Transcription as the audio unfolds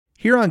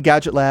Here on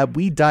Gadget Lab,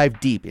 we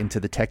dive deep into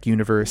the tech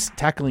universe,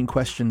 tackling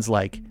questions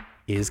like,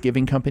 is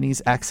giving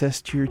companies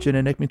access to your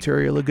genetic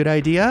material a good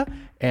idea?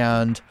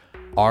 And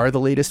are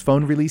the latest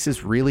phone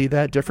releases really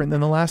that different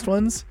than the last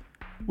ones?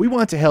 We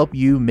want to help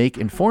you make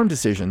informed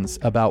decisions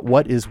about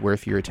what is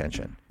worth your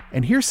attention.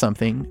 And here's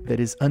something that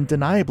is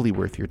undeniably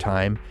worth your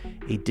time,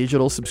 a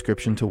digital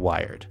subscription to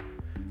Wired.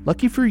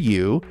 Lucky for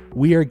you,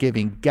 we are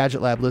giving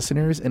Gadget Lab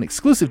listeners an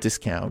exclusive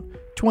discount,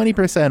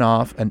 20%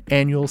 off an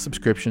annual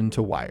subscription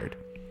to Wired.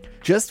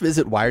 Just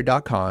visit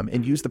wired.com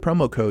and use the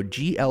promo code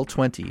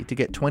GL20 to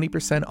get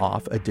 20%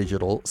 off a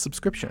digital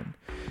subscription.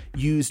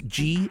 Use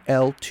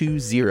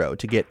GL20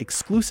 to get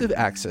exclusive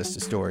access to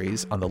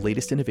stories on the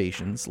latest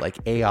innovations like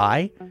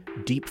AI,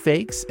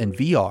 deepfakes, and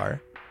VR,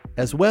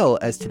 as well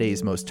as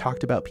today's most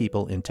talked about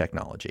people in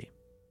technology.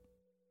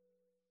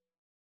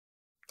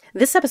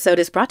 This episode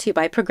is brought to you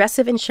by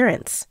Progressive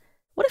Insurance.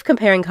 What if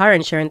comparing car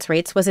insurance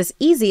rates was as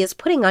easy as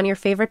putting on your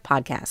favorite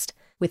podcast?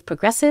 With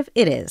Progressive,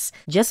 it is.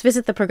 Just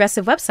visit the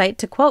Progressive website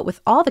to quote with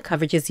all the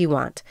coverages you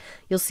want.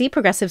 You'll see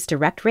Progressive's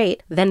direct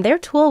rate, then their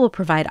tool will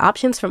provide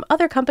options from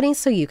other companies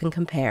so you can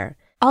compare.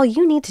 All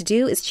you need to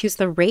do is choose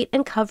the rate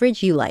and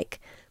coverage you like.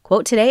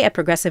 Quote today at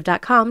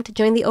Progressive.com to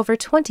join the over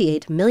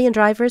 28 million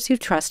drivers who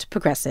trust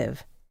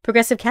Progressive.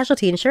 Progressive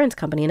Casualty Insurance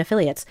Company and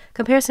Affiliates.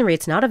 Comparison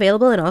rates not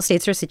available in all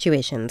states or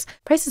situations.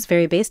 Prices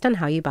vary based on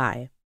how you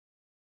buy.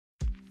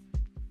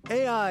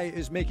 AI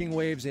is making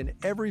waves in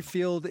every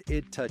field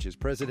it touches.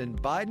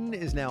 President Biden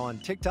is now on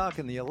TikTok,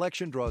 and the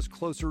election draws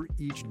closer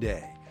each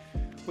day.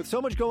 With so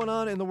much going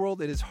on in the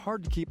world, it is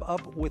hard to keep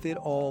up with it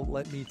all,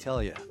 let me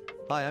tell you.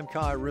 Hi, I'm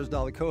Kai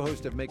Rizdal, the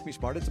co-host of Make Me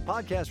Smart. It's a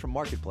podcast from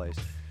Marketplace.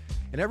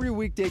 And every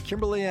weekday,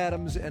 Kimberly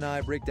Adams and I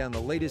break down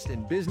the latest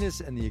in business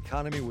and the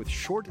economy with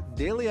short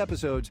daily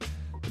episodes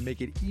to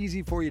make it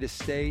easy for you to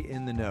stay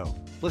in the know.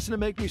 Listen to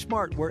Make Me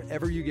Smart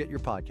wherever you get your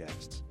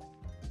podcasts.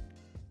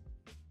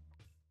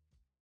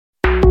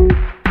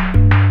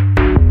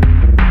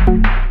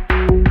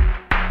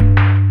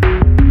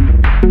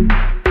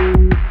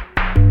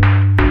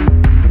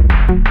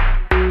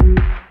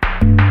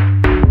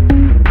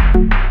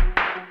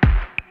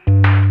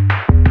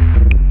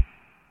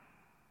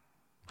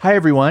 Hi,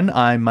 everyone.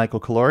 I'm Michael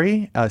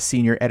Calori, a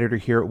senior editor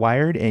here at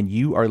Wired, and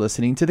you are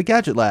listening to the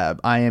Gadget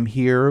Lab. I am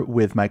here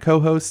with my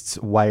co-hosts,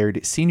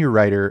 Wired senior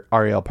writer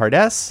Ariel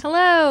Pardes.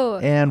 Hello.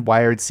 And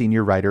Wired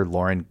senior writer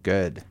Lauren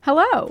Good.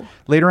 Hello.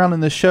 Later on in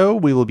the show,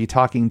 we will be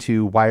talking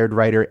to Wired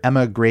writer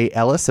Emma Gray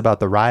Ellis about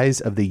the rise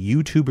of the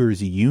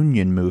YouTubers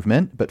union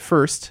movement. But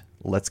first,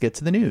 let's get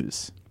to the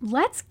news.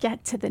 Let's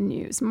get to the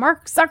news.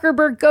 Mark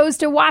Zuckerberg goes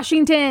to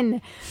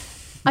Washington.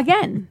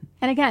 Again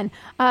and again.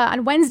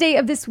 On Wednesday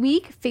of this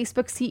week,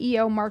 Facebook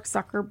CEO Mark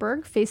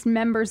Zuckerberg faced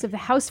members of the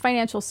House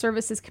Financial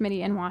Services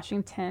Committee in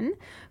Washington,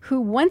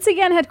 who once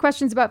again had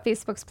questions about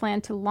Facebook's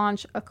plan to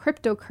launch a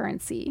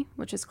cryptocurrency,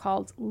 which is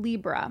called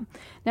Libra.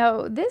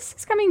 Now, this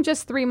is coming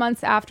just 3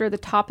 months after the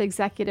top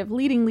executive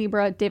leading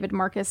Libra, David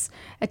Marcus,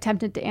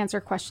 attempted to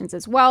answer questions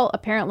as well.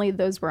 Apparently,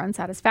 those were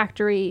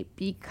unsatisfactory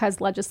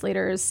because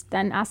legislators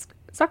then asked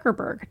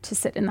Zuckerberg to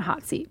sit in the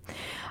hot seat.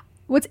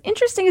 What's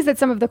interesting is that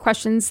some of the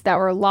questions that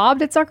were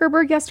lobbed at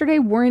Zuckerberg yesterday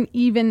weren't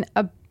even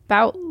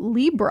about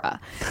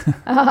Libra.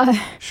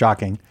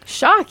 Shocking.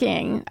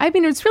 I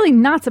mean, it's really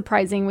not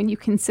surprising when you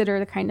consider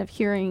the kind of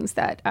hearings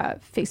that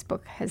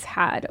Facebook has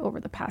had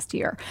over the past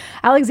year.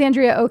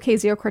 Alexandria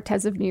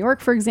Ocasio-Cortez of New York,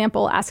 for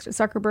example, asked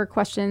Zuckerberg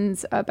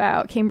questions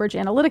about Cambridge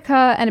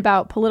Analytica and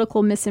about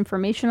political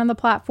misinformation on the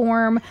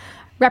platform.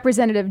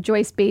 Representative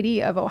Joyce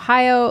Beatty of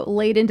Ohio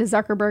laid into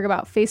Zuckerberg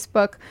about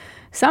Facebook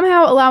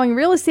somehow allowing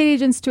real estate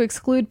agents to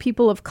exclude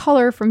people of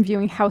color from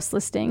viewing house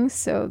listings.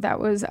 So that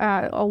was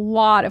a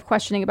lot of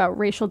questioning about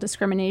racial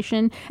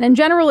discrimination. And in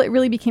general, it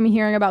really became a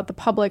hearing about the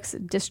public's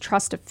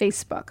distrust of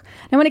Facebook.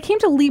 Now, when it came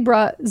to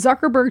Libra,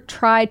 Zuckerberg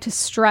tried to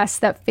stress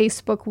that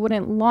Facebook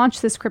wouldn't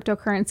launch this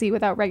cryptocurrency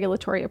without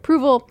regulatory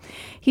approval.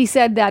 He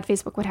said that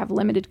Facebook would have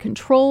limited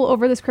control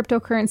over this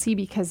cryptocurrency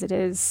because it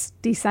is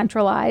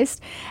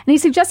decentralized. And he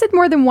suggested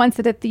more than once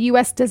that if the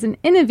U.S. doesn't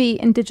innovate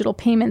in digital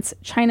payments,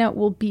 China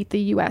will beat the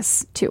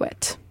U.S. to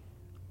it.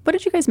 What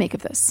did you guys make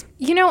of this?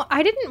 You know,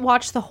 I didn't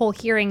watch the whole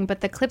hearing, but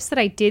the clips that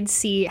I did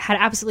see had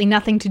absolutely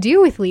nothing to do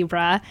with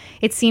Libra.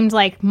 It seemed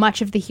like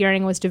much of the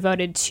hearing was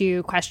devoted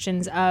to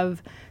questions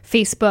of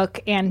Facebook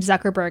and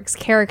Zuckerberg's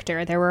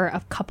character. There were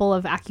a couple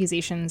of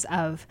accusations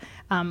of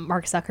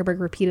Mark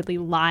Zuckerberg repeatedly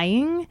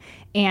lying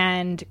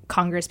and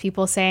Congress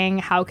people saying,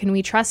 how can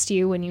we trust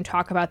you when you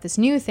talk about this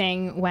new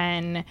thing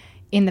when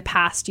in the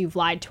past you've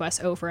lied to us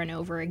over and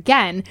over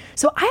again.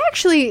 So I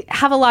actually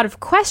have a lot of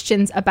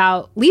questions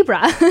about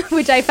Libra,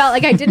 which I felt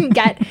like I didn't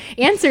get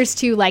answers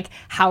to, like,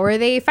 how are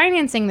they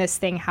financing this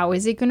thing? How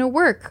is it going to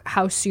work?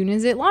 How soon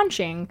is it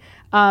launching?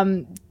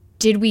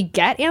 Did we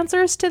get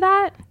answers to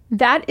that?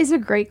 That is a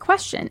great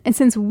question. And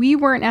since we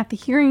weren't at the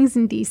hearings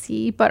in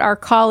DC, but our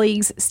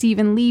colleagues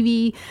Stephen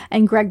Levy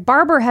and Greg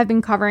Barber have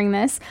been covering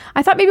this,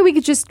 I thought maybe we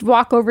could just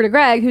walk over to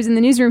Greg, who's in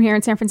the newsroom here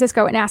in San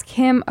Francisco, and ask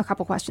him a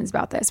couple questions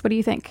about this. What do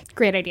you think?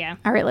 Great idea.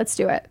 All right, let's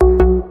do it.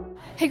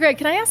 Hey, Greg,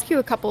 can I ask you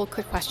a couple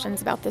quick questions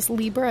about this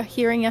Libra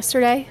hearing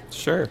yesterday?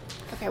 Sure.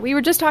 Okay, we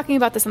were just talking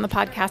about this on the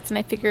podcast, and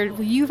I figured,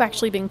 well, you've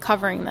actually been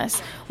covering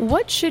this.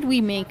 What should we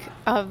make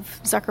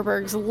of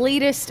Zuckerberg's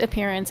latest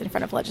appearance in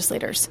front of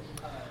legislators?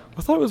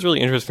 I thought it was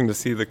really interesting to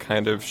see the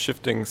kind of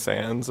shifting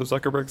sands of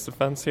Zuckerberg's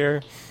defense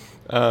here.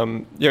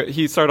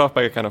 He started off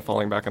by kind of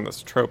falling back on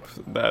this trope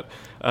that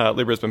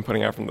Libra's been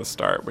putting out from the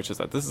start, which is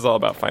that this is all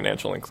about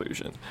financial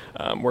inclusion.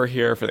 We're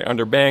here for the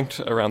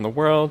underbanked around the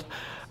world.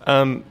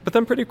 But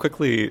then pretty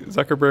quickly,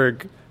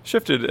 Zuckerberg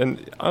shifted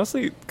and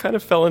honestly kind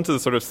of fell into the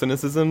sort of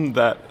cynicism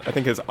that I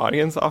think his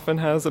audience often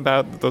has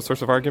about those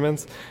sorts of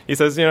arguments. He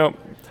says,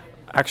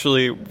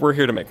 actually, we're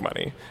here to make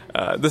money.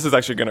 This is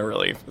actually going to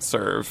really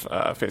serve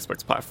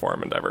Facebook's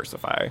platform and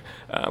diversify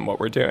what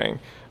we're doing.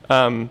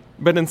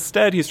 But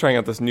instead, he's trying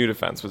out this new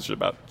defense, which is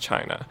about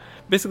China.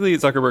 Basically,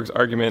 Zuckerberg's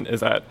argument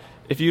is that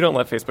if you don't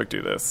let Facebook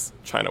do this,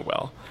 China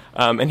will.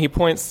 And he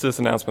points to this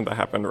announcement that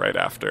happened right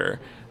after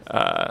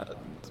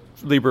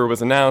Libra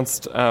was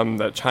announced,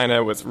 that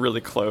China was really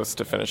close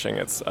to finishing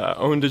its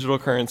own digital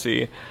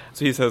currency.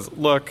 So he says,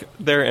 look,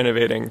 they're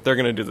innovating. They're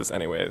going to do this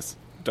anyways.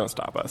 Don't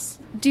stop us.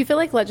 Do you feel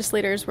like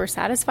legislators were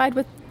satisfied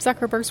with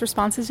Zuckerberg's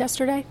responses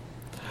yesterday?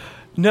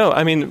 No,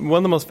 I mean, one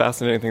of the most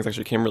fascinating things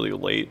actually came really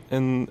late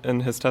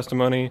in his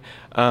testimony,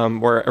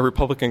 where a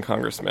Republican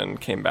congressman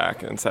came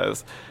back and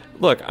says,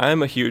 look,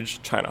 I'm a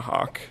huge China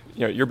hawk.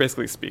 You're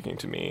basically speaking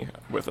to me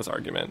with this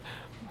argument.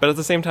 But at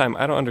the same time,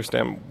 I don't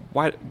understand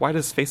why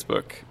does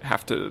Facebook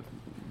have to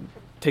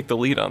take the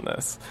lead on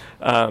this?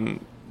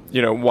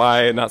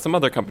 Why not some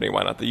other company?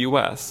 Why not the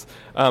U.S.?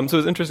 So it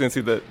was interesting to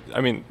see that,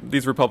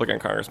 these Republican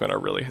congressmen are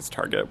really his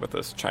target with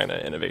this China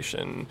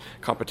innovation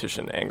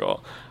competition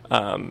angle.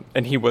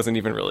 And he wasn't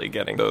even really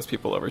getting those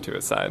people over to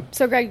his side.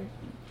 So, Greg,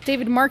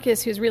 David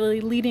Marcus, who's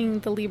really leading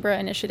the Libra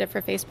initiative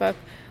for Facebook,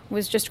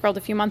 was just grilled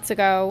a few months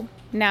ago.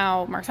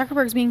 Now Mark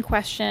Zuckerberg's being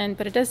questioned,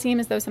 but it does seem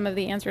as though some of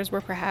the answers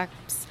were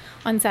perhaps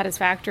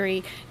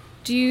unsatisfactory.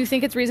 Do you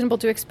think it's reasonable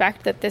to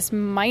expect that this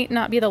might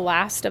not be the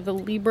last of the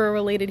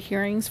Libra-related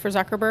hearings for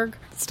Zuckerberg?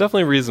 It's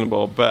definitely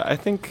reasonable, but I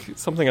think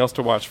something else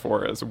to watch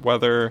for is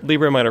whether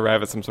Libra might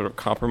arrive at some sort of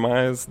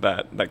compromise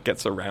that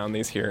gets around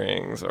these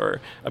hearings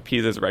or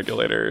appeases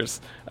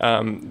regulators.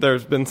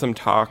 There's been some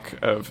talk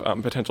of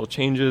potential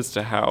changes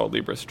to how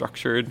Libra is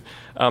structured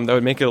that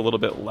would make it a little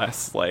bit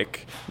less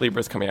like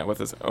Libra's coming out with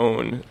its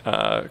own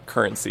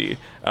currency,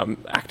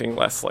 acting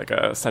less like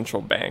a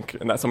central bank,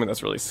 and that's something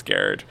that's really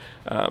scared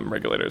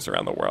regulators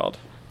around the world.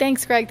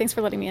 Thanks, Greg. Thanks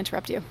for letting me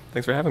interrupt you.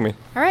 Thanks for having me.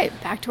 All right,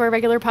 back to our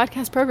regular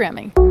podcast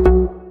programming.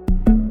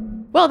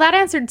 Well, that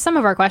answered some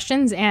of our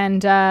questions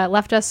and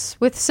left us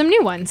with some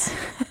new ones.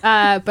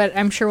 But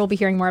I'm sure we'll be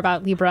hearing more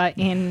about Libra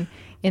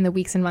in the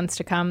weeks and months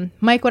to come.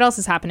 Mike, what else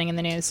is happening in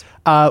the news?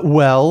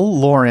 Well,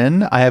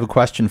 Lauren, I have a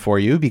question for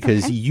you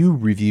because you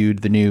reviewed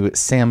the new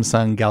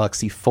Samsung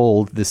Galaxy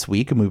Fold this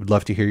week, and we would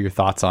love to hear your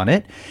thoughts on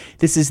it.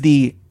 This is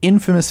the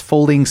infamous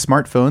folding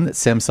smartphone that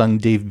Samsung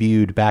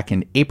debuted back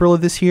in April of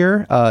this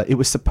year. It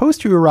was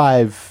supposed to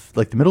arrive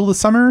like the middle of the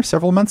summer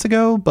several months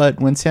ago, but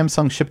when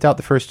Samsung shipped out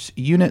the first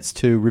units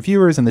to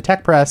reviewers and the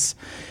tech press,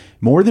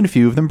 more than a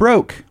few of them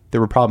broke. There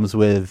were problems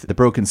with the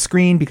broken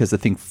screen because the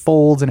thing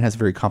folds and has a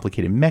very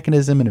complicated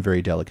mechanism and a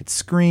very delicate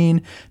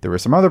screen. There were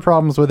some other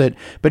problems with it.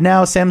 But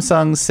now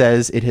Samsung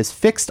says it has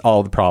fixed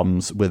all the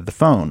problems with the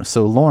phone.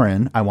 So,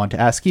 Lauren, I want to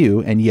ask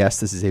you, and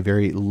yes, this is a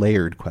very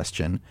layered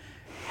question.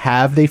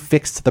 Have they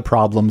fixed the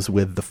problems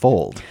with the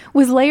Fold?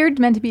 Was layered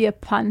meant to be a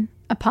pun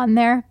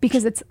there?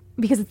 Because it's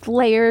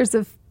layers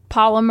of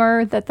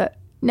polymer that the...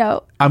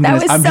 No, I'm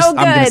going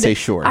to say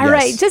sure. All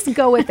right, just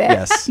go with it.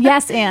 Yes.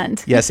 Yes,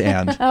 and. Yes,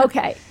 and.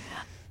 Okay.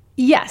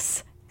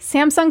 Yes.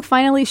 Samsung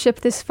finally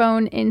shipped this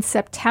phone in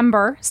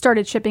September,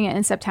 started shipping it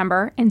in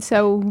September. And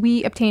so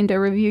we obtained a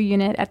review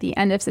unit at the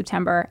end of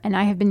September, and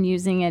I have been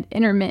using it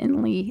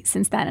intermittently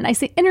since then. And I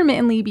say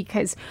intermittently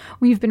because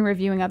we've been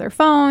reviewing other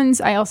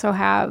phones. I also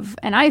have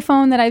an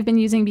iPhone that I've been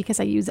using because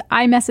I use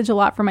iMessage a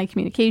lot for my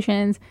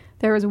communications.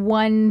 There was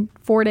one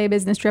 4-day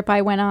business trip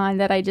I went on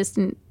that I just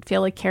didn't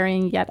feel like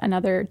carrying yet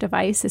another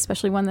device,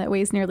 especially one that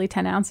weighs nearly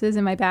 10 ounces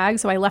in my bag.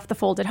 So I left the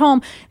Fold at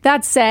home.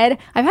 That said,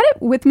 I've had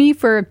it with me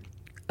for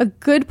a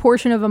good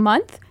portion of a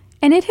month,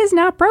 and it has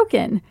not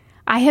broken.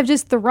 I have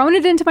just thrown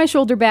it into my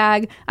shoulder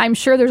bag. I'm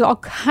sure there's all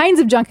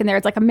kinds of junk in there.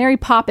 It's like a Mary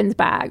Poppins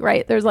bag,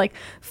 right? There's like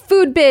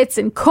food bits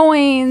and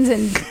coins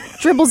and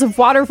dribbles of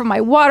water from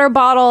my water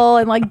bottle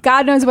and like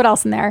God knows what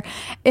else in there.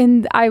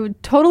 And I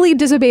would totally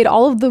disobeyed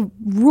all of the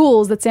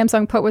rules that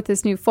Samsung put with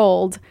this new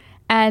Fold.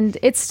 And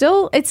it's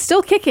still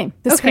kicking.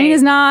 The screen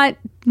is not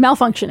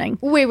malfunctioning.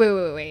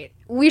 Wait.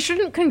 We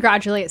shouldn't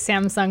congratulate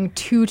Samsung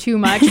too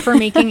much for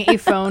making a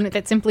phone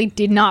that simply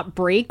did not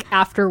break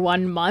after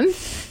 1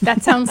 month.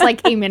 That sounds like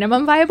a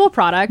minimum viable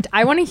product.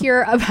 I want to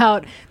hear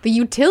about the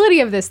utility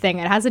of this thing.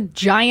 It has a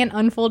giant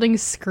unfolding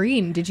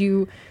screen. Did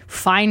you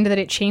find that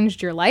it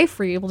changed your life?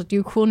 Were you able to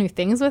do cool new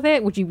things with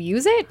it? Would you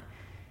use it?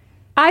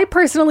 I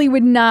personally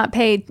would not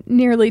pay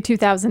nearly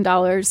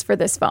 $2,000 for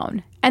this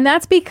phone. And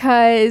that's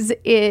because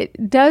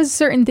it does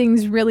certain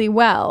things really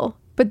well.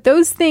 But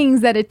those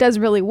things that it does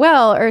really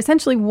well are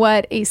essentially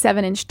what a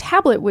 7-inch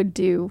tablet would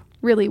do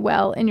really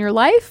well in your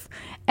life.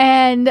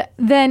 And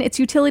then its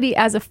utility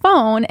as a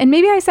phone. And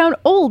maybe I sound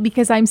old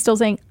because I'm still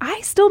saying, I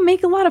still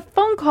make a lot of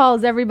phone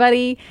calls,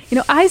 everybody.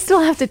 I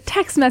still have to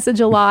text message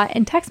a lot.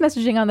 And text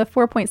messaging on the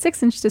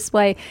 4.6-inch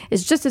display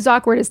is just as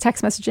awkward as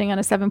text messaging on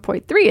a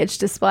 7.3-inch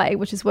display,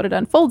 which is what it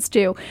unfolds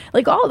to.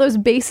 Like, all of those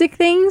basic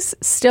things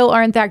still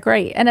aren't that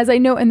great. And as I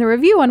note in the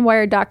review on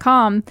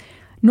Wired.com,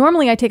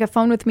 normally I take a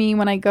phone with me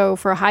when I go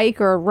for a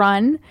hike or a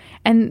run,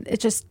 and it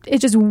just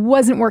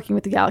wasn't working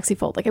with the Galaxy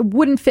Fold. Like, it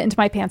wouldn't fit into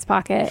my pants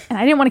pocket, and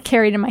I didn't want to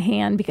carry it in my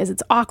hand because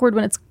it's awkward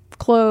when it's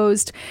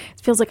closed. It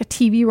feels like a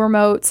TV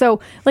remote. So,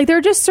 like, there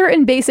are just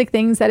certain basic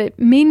things that it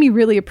made me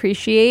really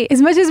appreciate.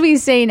 As much as we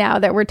say now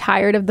that we're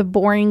tired of the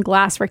boring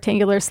glass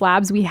rectangular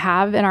slabs we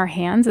have in our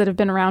hands that have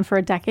been around for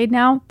a decade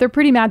now, they're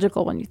pretty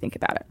magical when you think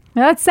about it.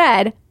 Now, that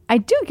said, I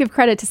do give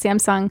credit to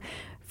Samsung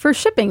for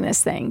shipping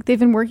this thing. They've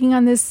been working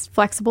on this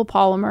flexible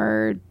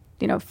polymer,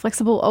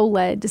 flexible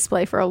OLED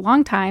display for a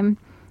long time.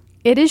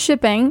 It is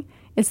shipping.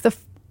 It's the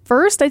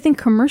first, I think,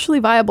 commercially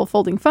viable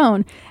folding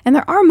phone. And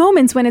there are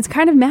moments when it's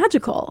kind of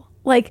magical.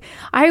 Like,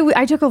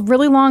 I took a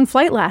really long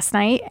flight last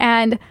night,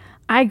 and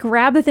I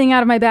grabbed the thing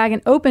out of my bag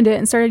and opened it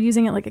and started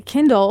using it like a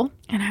Kindle.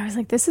 And I was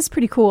like, this is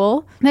pretty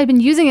cool. And I've been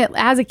using it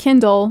as a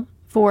Kindle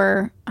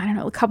for, I don't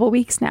know, a couple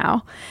weeks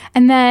now.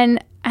 And then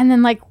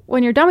like,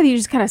 when you're done with it, you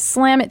just kind of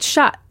slam it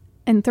shut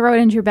and throw it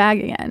into your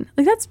bag again.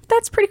 Like,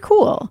 that's pretty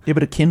cool. Yeah,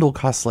 but a Kindle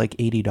costs like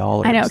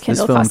 $80. I know,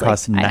 Kindle this phone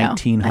costs like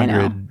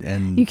 $1,900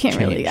 and you can't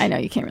change. really. I know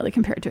you can't really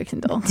compare it to a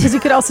Kindle, because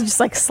you could also just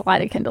like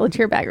slide a Kindle into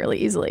your bag really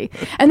easily.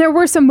 And there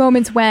were some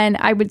moments when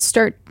I would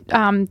start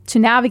to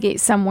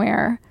navigate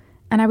somewhere,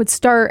 and I would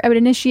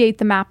initiate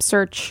the map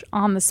search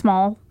on the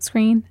small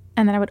screen,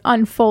 and then I would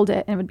unfold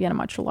it, and it would be on a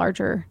much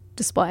larger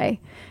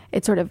display.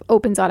 It sort of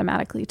opens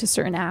automatically to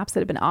certain apps that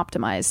have been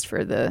optimized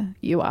for the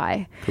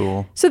UI.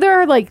 Cool. So there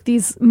are like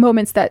these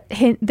moments that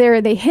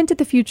they hint at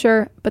the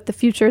future, but the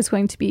future is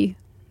going to be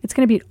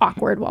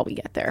awkward while we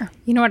get there.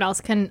 You know what else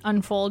can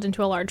unfold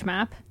into a large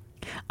map?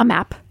 A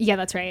map. Yeah,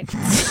 that's right.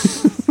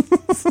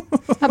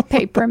 A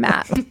paper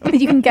map.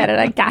 You can get it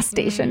at a gas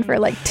station for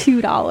like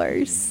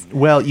 $2.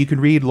 Well, you can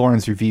read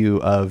Lauren's review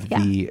of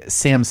the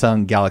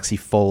Samsung Galaxy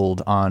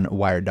Fold on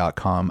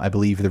Wired.com. I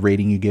believe the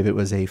rating you give it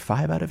was a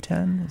 5 out of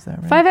 10. Is that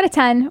right? 5 out of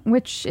 10,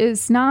 which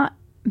is not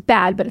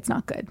bad, but it's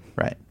not good.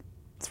 Right.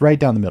 It's right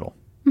down the middle.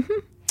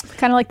 Mm-hmm.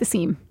 Kind of like the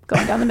seam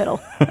going down the middle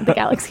of the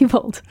Galaxy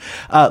Fold.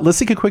 Let's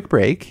take a quick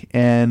break.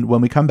 And when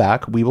we come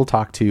back, we will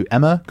talk to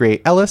Emma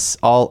Gray Ellis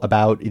all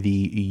about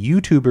the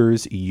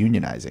YouTubers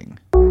unionizing.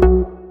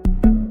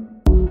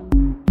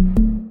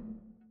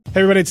 Hey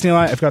everybody, it's Neil.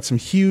 I've got some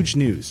huge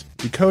news.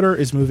 Decoder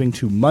is moving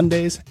to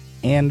Mondays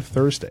and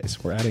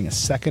Thursdays. We're adding a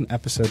second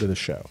episode to the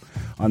show.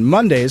 On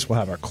Mondays, we'll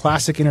have our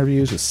classic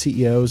interviews with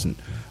CEOs and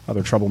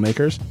other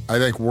troublemakers. I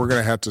think we're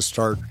going to have to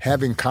start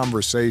having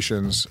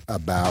conversations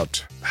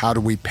about how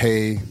do we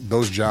pay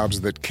those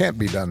jobs that can't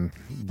be done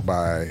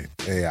by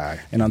AI.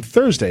 And on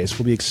Thursdays,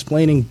 we'll be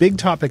explaining big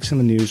topics in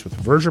the news with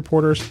Verge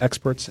reporters,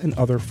 experts, and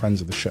other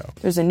friends of the show.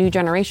 There's a new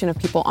generation of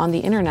people on the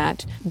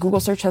internet. Google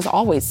search has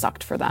always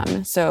sucked for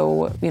them.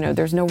 So,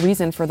 there's no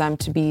reason for them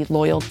to be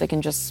loyal. They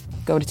can just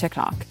go to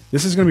TikTok.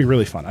 This is going to be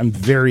really fun. I'm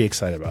very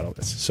excited about all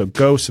this. So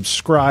go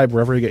subscribe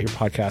wherever you get your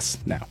podcasts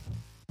now.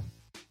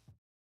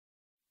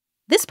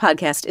 This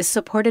podcast is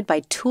supported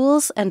by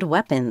Tools and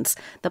Weapons,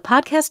 the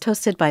podcast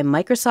hosted by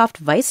Microsoft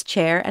Vice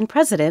Chair and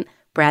President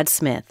Brad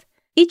Smith.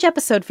 Each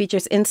episode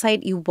features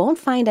insight you won't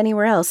find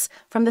anywhere else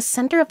from the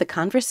center of the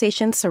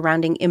conversation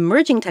surrounding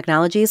emerging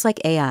technologies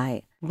like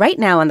AI. Right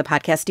now on the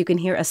podcast, you can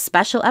hear a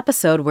special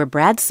episode where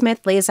Brad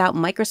Smith lays out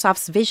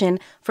Microsoft's vision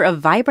for a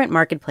vibrant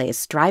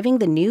marketplace driving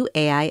the new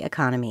AI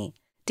economy.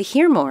 To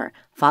hear more,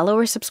 follow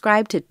or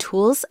subscribe to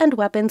Tools and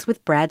Weapons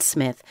with Brad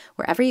Smith,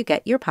 wherever you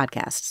get your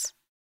podcasts.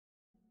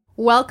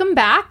 Welcome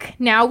back.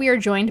 Now we are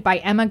joined by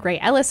Emma Gray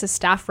Ellis, a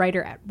staff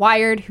writer at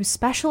Wired, who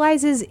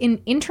specializes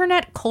in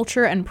internet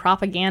culture and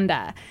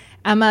propaganda.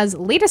 Emma's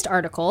latest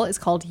article is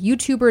called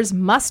YouTubers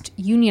Must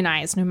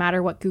Unionize No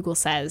Matter What Google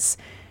Says.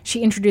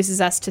 She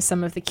introduces us to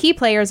some of the key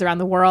players around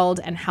the world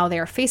and how they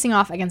are facing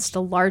off against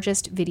the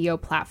largest video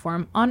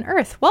platform on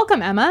Earth.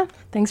 Welcome, Emma.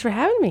 Thanks for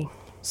having me.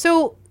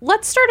 So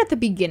let's start at the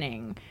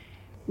beginning.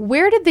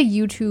 Where did the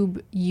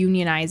YouTube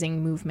unionizing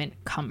movement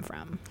come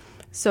from?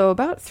 So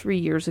about 3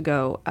 years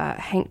ago,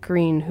 Hank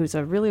Green, who's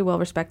a really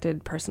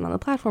well-respected person on the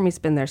platform, he's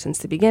been there since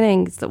the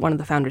beginning, he's one of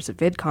the founders of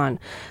VidCon,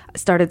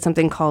 started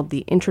something called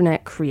the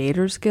Internet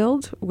Creators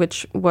Guild,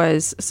 which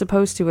was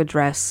supposed to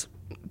address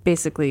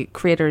basically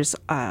creators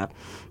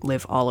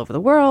live all over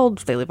the world,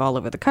 they live all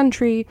over the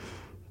country,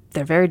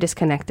 they're very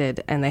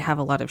disconnected, and they have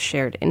a lot of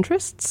shared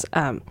interests.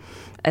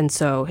 And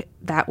so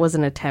that was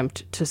an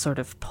attempt to sort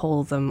of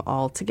pull them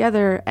all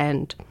together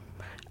and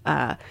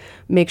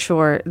make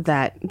sure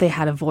that they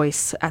had a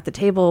voice at the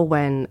table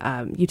when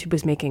YouTube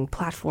was making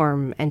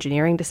platform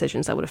engineering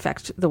decisions that would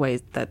affect the way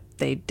that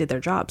they did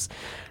their jobs.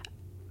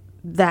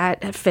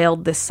 that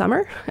failed this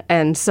summer,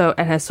 and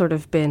has sort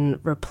of been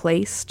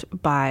replaced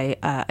by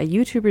a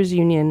YouTubers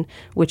union,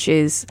 which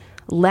is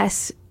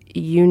less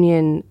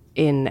union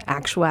in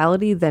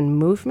actuality than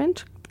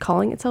movement,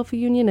 calling itself a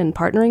union and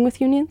partnering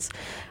with unions,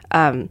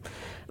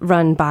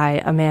 run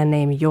by a man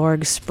named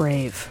Jorg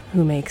Sprave,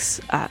 who makes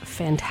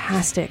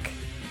fantastic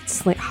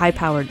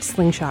high-powered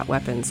slingshot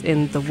weapons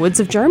in the woods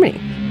of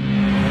Germany.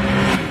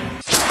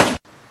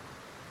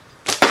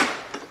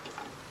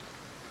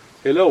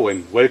 Hello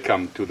and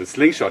welcome to the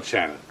Slingshot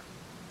channel.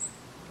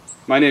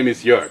 My name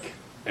is Jörg,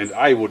 and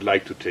I would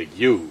like to take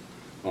you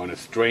on a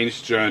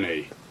strange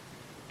journey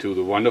to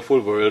the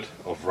wonderful world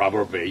of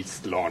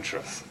rubber-based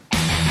launchers.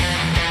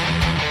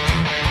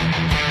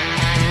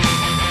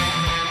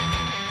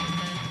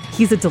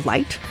 He's a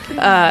delight,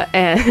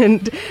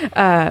 and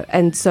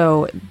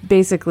so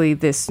basically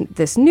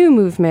this new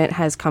movement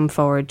has come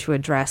forward to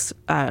address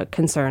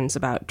concerns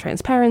about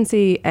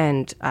transparency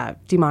and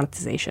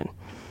demonetization.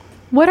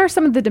 What are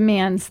some of the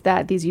demands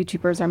that these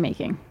YouTubers are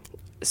making?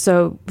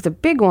 So the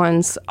big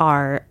ones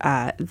are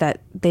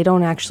that they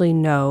don't actually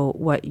know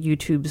what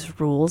YouTube's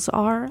rules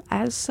are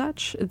as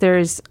such.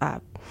 There's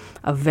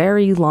a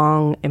very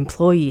long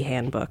employee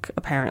handbook,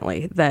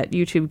 apparently, that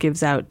YouTube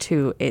gives out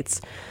to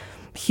its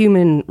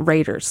human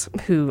raters,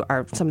 who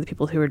are some of the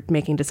people who are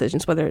making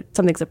decisions whether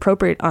something's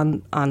appropriate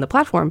on the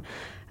platform.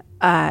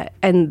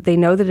 And they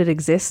know that it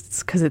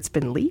exists because it's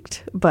been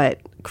leaked, but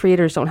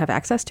creators don't have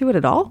access to it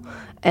at all.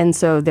 And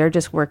so they're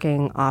just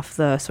working off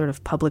the sort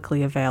of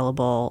publicly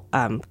available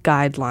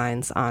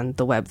guidelines on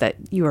the web that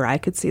you or I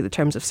could see, the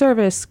terms of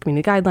service,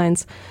 community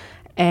guidelines,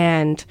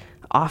 and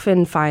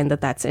often find that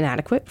that's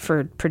inadequate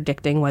for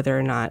predicting whether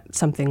or not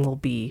something will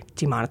be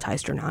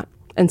demonetized or not.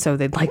 And so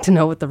they'd like to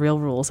know what the real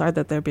rules are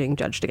that they're being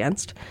judged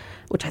against,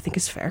 which I think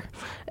is fair.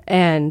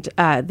 And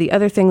the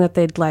other thing that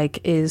they'd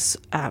like is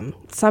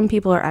some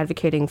people are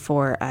advocating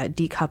for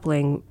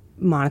decoupling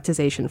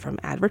monetization from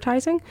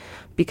advertising,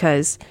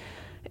 because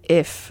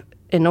if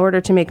in order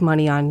to make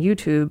money on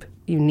YouTube,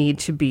 you need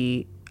to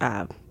be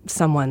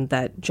someone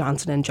that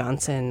Johnson &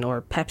 Johnson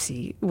or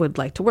Pepsi would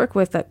like to work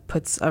with, that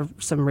puts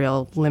some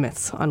real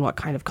limits on what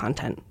kind of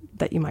content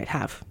that you might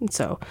have. And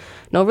so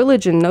no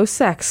religion, no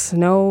sex,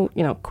 no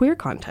queer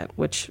content,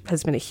 which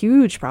has been a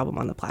huge problem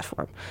on the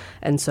platform.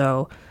 And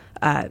so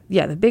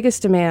the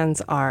biggest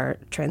demands are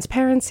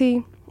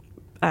transparency,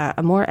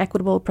 a more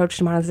equitable approach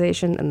to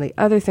monetization, and the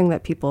other thing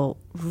that people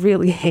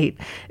really hate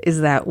is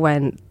that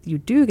when you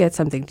do get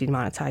something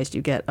demonetized,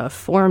 you get a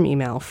form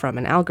email from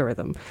an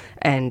algorithm,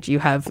 and you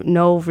have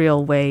no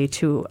real way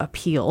to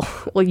appeal.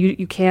 Well,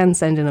 you can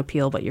send an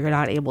appeal, but you're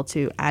not able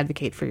to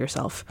advocate for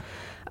yourself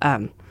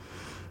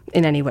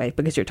in any way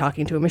because you're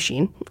talking to a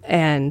machine.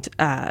 And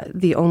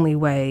the only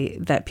way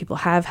that people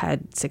have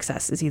had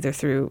success is either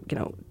through,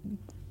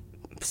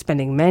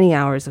 spending many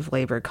hours of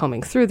labor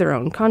combing through their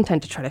own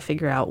content to try to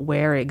figure out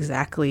where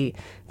exactly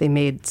they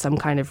made some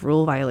kind of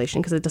rule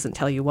violation, because it doesn't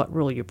tell you what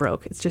rule you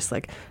broke. It's just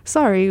like,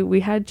 sorry, we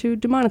had to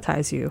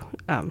demonetize you.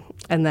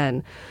 And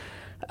then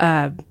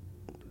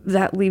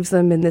that leaves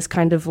them in this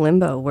kind of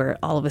limbo where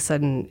all of a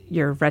sudden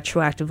you're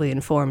retroactively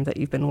informed that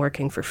you've been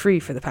working for free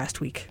for the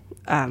past week.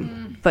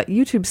 But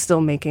YouTube's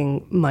still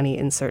making money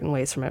in certain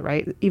ways from it,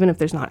 right? Even if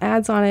there's not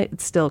ads on it,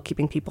 it's still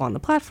keeping people on the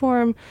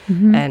platform.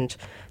 Mm-hmm. And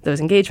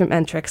those engagement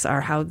metrics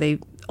are how they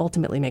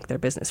ultimately make their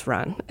business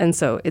run. And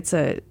so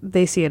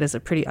they see it as a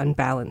pretty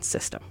unbalanced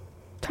system.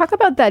 Talk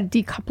about that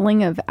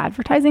decoupling of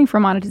advertising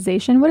from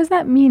monetization. What does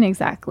that mean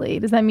exactly?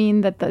 Does that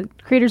mean that the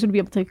creators would be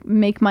able to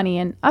make money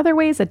in other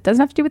ways that doesn't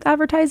have to do with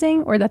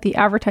advertising, or that the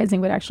advertising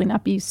would actually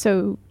not be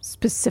so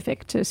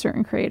specific to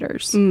certain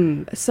creators?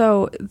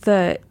 So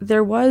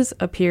there was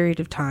a period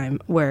of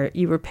time where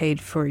you were paid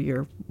for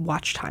your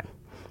watch time.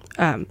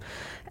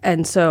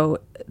 And so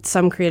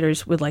some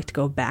creators would like to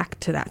go back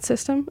to that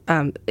system.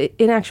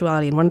 In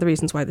actuality, and one of the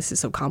reasons why this is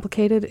so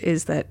complicated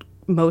is that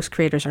most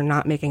creators are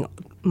not making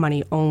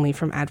money only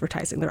from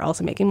advertising. They're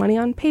also making money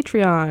on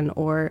Patreon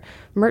or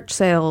merch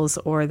sales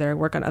or their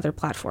work on other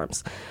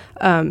platforms.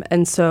 But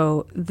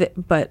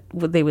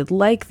they would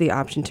like the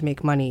option to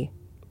make money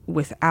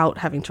without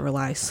having to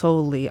rely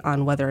solely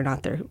on whether or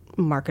not they're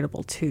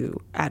marketable to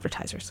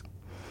advertisers.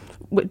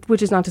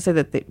 Which is not to say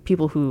that the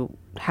people who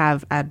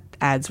have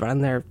ads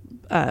run their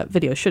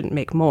videos shouldn't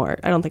make more.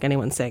 I don't think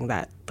anyone's saying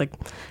that. Like,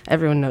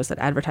 everyone knows that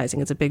advertising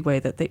is a big way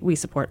that we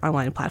support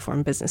online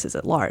platform businesses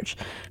at large.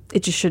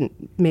 It just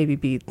shouldn't maybe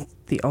be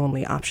the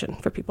only option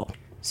for people.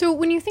 So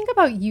when you think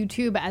about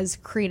YouTube as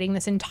creating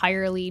this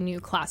entirely new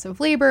class of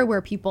labor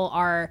where people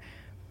are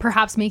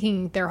perhaps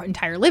making their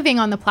entire living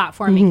on the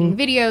platform, making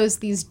videos,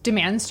 these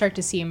demands start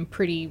to seem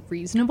pretty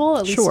reasonable,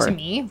 at least to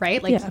me,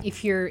 right? Like,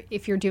 if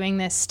you're doing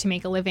this to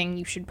make a living,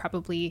 you should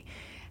probably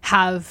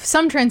have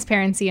some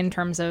transparency in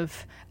terms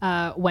of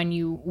when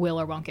you will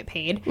or won't get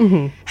paid.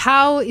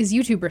 How is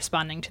YouTube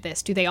responding to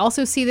this? Do they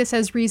also see this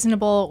as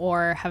reasonable,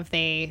 or have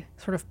they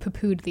sort of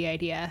poo-pooed the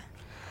idea?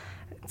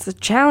 it's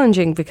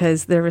challenging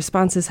because their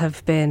responses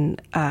have been,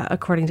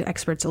 according to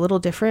experts, a little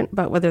different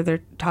about whether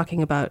they're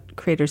talking about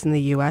creators in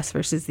the U.S.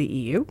 versus the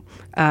EU.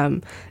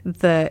 In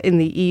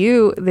the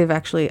EU, they've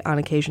actually on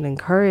occasion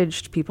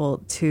encouraged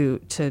people to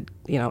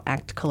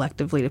act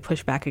collectively to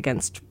push back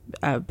against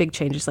big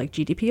changes like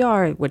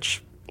GDPR,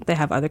 which they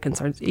have other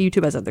concerns.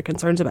 YouTube has other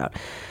concerns about.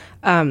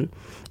 In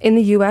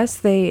the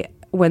U.S.,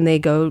 when they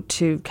go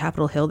to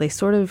Capitol Hill, they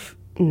sort of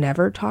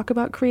never talk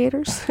about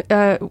creators,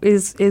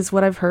 is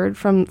what I've heard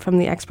from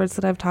the experts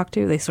that I've talked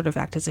to. They sort of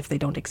act as if they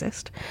don't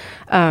exist.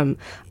 In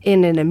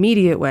an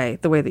immediate way,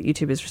 the way that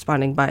YouTube is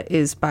responding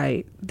is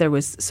by there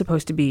was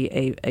supposed to be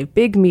a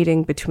big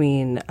meeting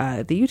between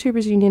the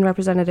YouTubers Union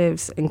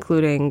representatives,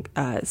 including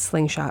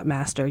Slingshot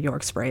Master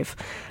York Sprave.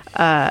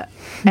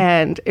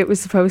 And it was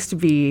supposed to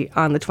be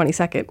on the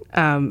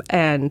 22nd.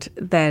 And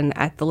then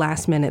at the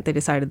last minute, they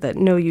decided that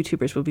no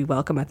YouTubers would be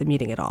welcome at the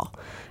meeting at all.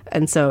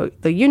 And so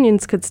the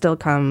unions could still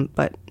come,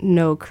 but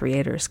no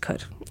creators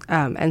could.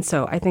 And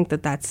so I think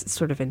that that's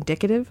sort of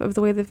indicative of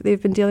the way that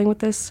they've been dealing with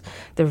this.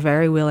 They're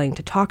very willing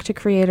to talk to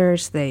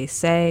creators. They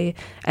say,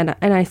 and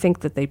I think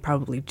that they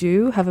probably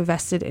do have a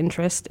vested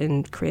interest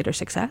in creator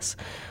success,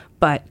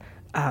 but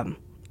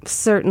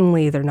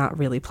certainly they're not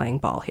really playing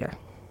ball here.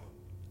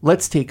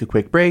 Let's take a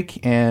quick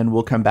break, and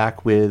we'll come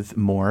back with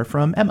more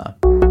from Emma.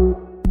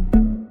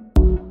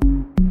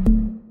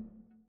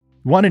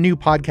 Want a new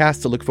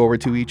podcast to look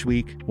forward to each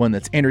week? One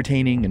that's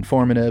entertaining,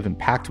 informative, and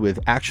packed with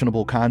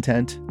actionable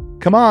content?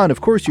 Come on, of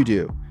course you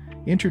do.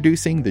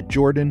 Introducing The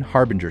Jordan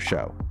Harbinger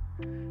Show.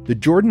 The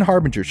Jordan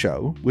Harbinger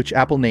Show, which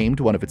Apple named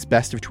one of its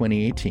best of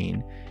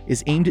 2018,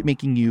 is aimed at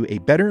making you a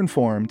better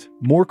informed,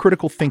 more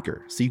critical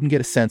thinker so you can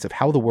get a sense of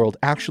how the world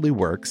actually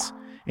works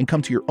and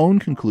come to your own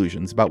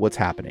conclusions about what's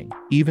happening,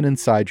 even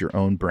inside your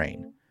own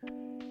brain.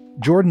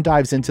 Jordan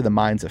dives into the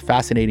minds of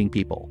fascinating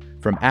people,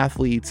 from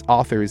athletes,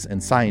 authors,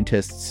 and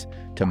scientists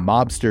to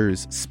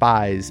mobsters,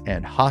 spies,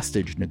 and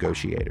hostage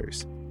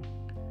negotiators.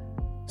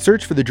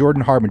 Search for The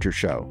Jordan Harbinger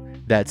Show.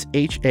 That's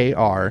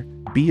HAR,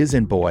 B as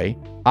in boy,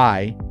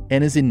 I,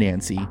 N as in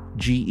Nancy,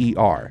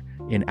 GER,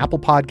 in Apple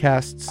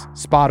Podcasts,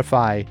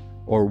 Spotify,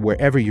 or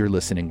wherever you're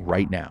listening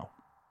right now.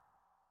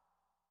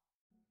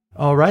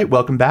 All right,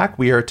 welcome back.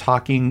 We are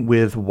talking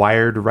with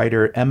Wired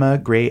writer Emma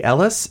Gray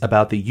Ellis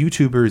about the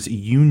YouTubers'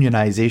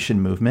 unionization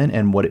movement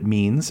and what it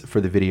means for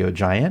the video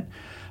giant.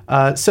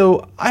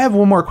 So I have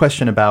one more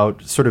question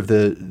about sort of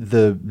the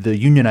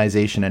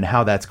unionization and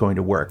how that's going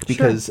to work,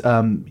 because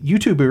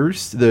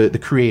YouTubers, the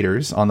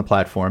creators on the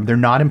platform, they're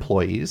not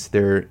employees.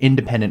 They're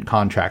independent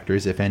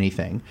contractors, if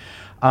anything.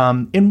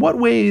 In what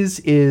ways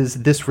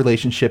is this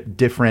relationship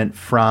different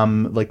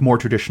from like more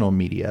traditional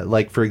media?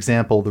 Like, for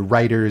example, the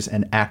writers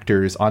and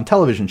actors on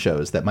television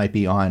shows that might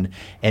be on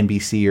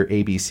NBC or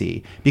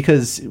ABC,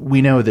 because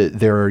we know that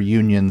there are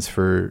unions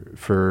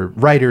for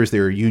writers,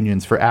 there are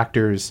unions for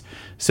actors.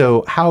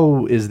 So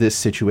how is this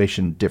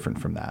situation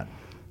different from that?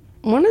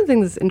 One of the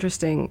things that's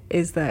interesting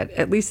is that,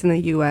 at least in the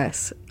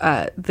U.S.,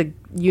 the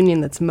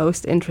union that's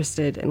most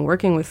interested in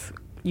working with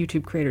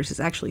YouTube creators is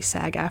actually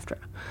SAG-AFTRA.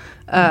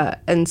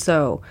 And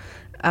so...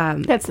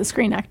 that's the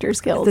Screen Actors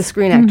Guild. The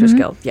Screen Actors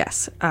Guild,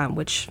 yes,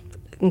 which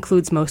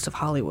includes most of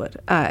Hollywood.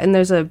 And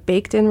there's a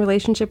baked-in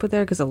relationship with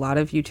there because a lot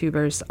of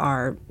YouTubers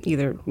are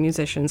either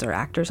musicians or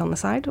actors on the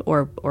side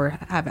or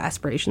have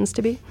aspirations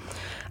to be.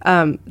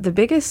 The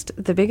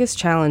biggest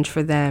challenge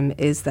for them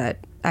is that,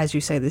 as you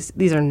say,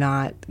 these are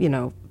not,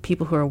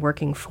 people who are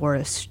working for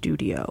a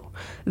studio.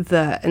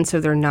 And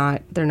so they're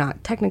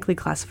not technically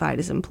classified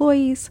as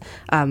employees.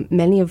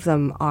 Many of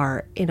them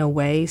are, in a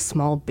way,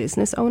 small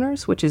business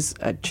owners, which is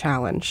a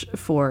challenge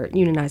for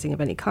unionizing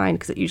of any kind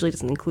because it usually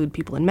doesn't include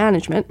people in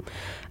management.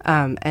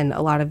 And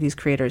a lot of these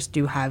creators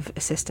do have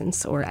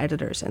assistants or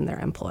editors in their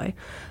employ.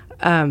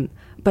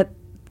 But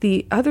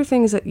the other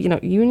thing is that,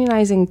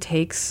 unionizing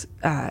takes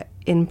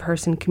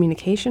in-person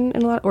communication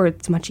in a lot, or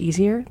it's much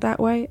easier that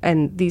way.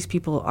 And these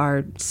people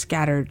are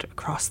scattered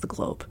across the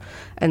globe.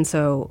 And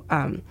so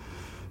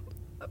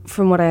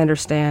from what I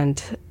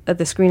understand,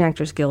 the Screen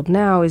Actors Guild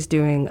now is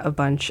doing a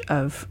bunch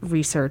of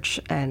research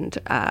and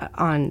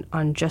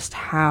on just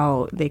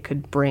how they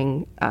could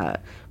bring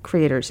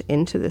creators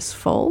into this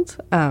fold.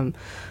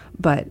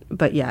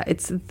 But yeah,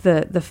 it's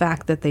the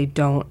fact that they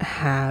don't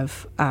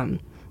have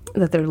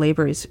that their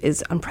labor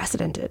is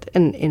unprecedented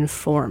and in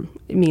form.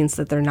 It means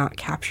that they're not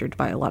captured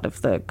by a lot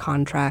of the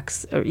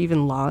contracts or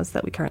even laws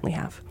that we currently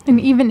have. And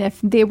even if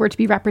they were to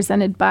be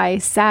represented by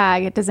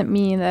SAG, it doesn't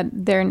mean that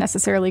they're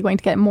necessarily going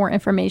to get more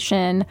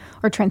information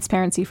or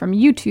transparency from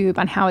YouTube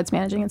on how it's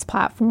managing its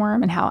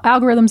platform and how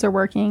algorithms are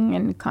working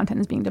and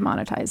content is being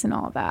demonetized and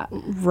all of that.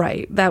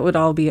 Right. That would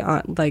all be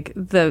on, like,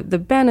 the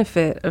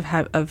benefit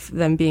of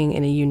them being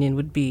in a union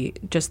would be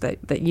just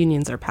that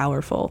unions are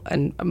powerful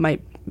and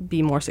might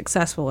be more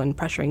successful in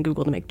pressuring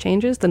Google to make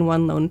changes than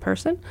one lone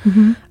person.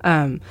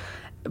 Mm-hmm.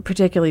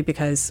 Particularly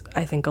because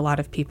I think a lot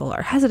of people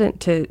are hesitant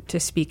to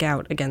speak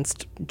out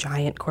against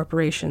giant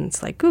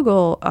corporations like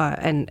Google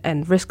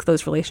and risk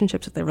those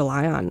relationships that they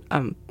rely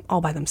on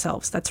all by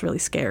themselves. That's really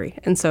scary.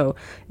 And so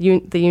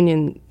the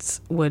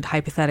unions would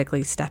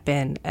hypothetically step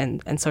in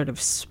and sort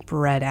of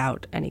spread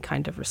out any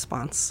kind of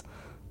response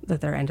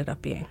that there ended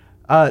up being.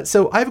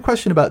 So I have a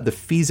question about the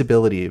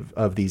feasibility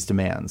of these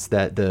demands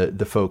that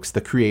the folks,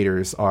 the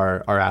creators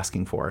are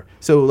asking for.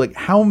 So like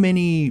how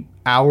many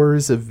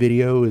hours of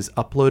video is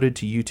uploaded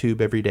to YouTube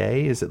every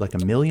day? Is it like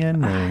 1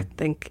 million? Or? I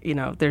think,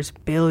 there's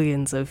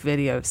billions of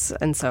videos,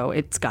 and so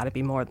it's got to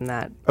be more than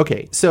that.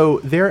 Okay, so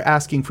they're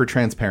asking for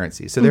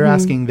transparency. So they're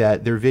asking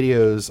that their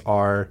videos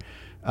are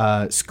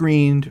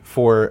screened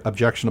for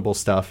objectionable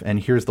stuff, and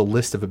here's the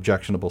list of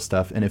objectionable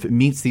stuff, and if it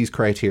meets these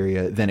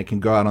criteria, then it can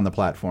go out on the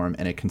platform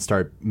and it can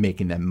start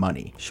making them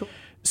money. Sure.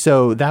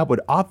 So that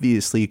would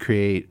obviously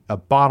create a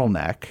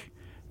bottleneck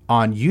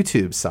on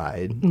YouTube's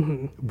side,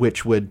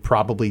 which would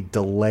probably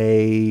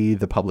delay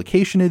the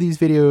publication of these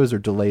videos or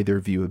delay their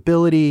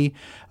viewability,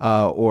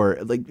 or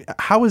like,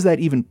 how is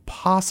that even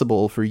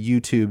possible for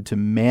YouTube to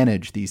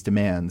manage these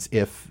demands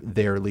if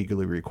they're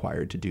legally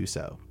required to do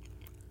so?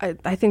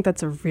 I think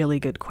that's a really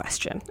good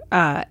question.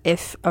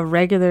 If a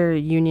regular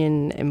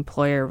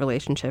union-employer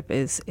relationship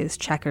is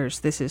checkers,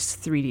 this is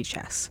 3D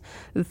chess.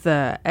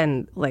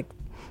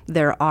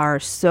 There are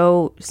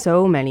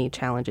so many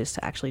challenges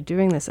to actually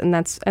doing this, and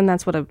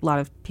that's what a lot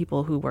of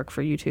people who work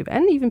for YouTube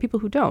and even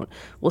people who don't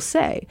will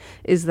say,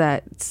 is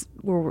that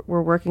we're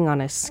working on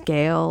a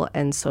scale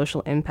and social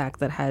impact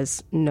that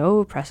has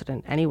no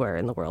precedent anywhere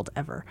in the world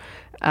ever.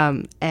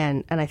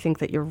 And I think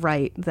that you're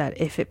right that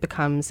if it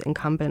becomes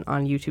incumbent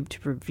on YouTube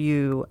to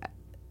review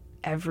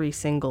every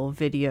single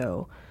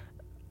video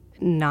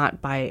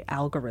not by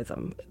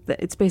algorithm,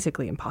 it's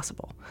basically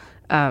impossible.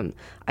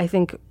 I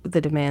think the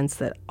demands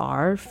that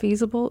are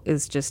feasible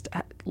is just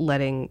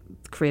letting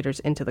creators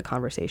into the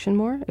conversation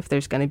more. If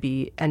there's going to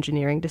be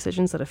engineering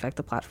decisions that affect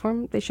the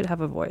platform, they should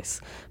have a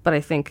voice. But I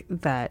think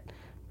that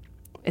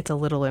it's a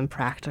little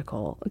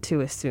impractical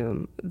to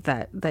assume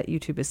that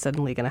YouTube is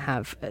suddenly going to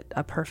have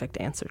a perfect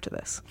answer to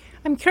this.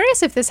 I'm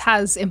curious if this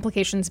has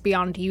implications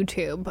beyond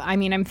YouTube. I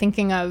mean, I'm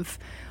thinking of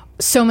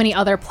so many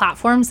other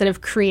platforms that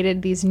have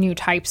created these new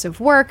types of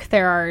work.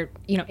 There are,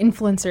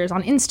 influencers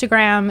on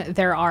Instagram.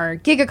 There are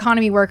gig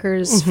economy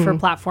workers for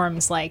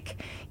platforms like,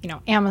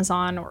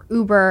 Amazon or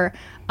Uber.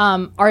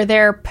 Are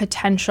there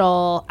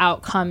potential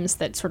outcomes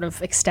that sort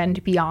of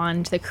extend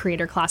beyond the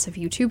creator class of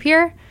YouTube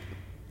here?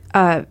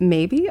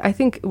 Maybe. I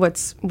think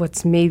what's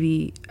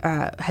maybe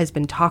has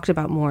been talked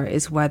about more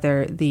is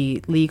whether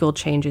the legal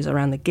changes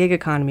around the gig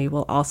economy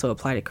will also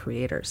apply to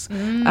creators.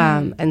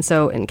 And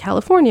so in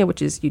California,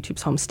 which is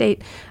YouTube's home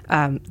state,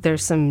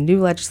 there's some new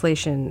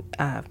legislation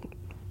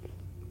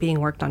being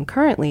worked on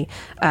currently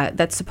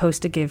that's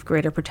supposed to give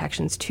greater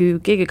protections to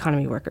gig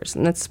economy workers.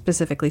 And that's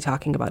specifically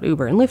talking about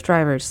Uber and Lyft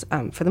drivers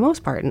for the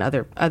most part, and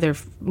other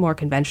more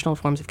conventional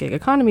forms of gig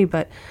economy.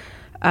 But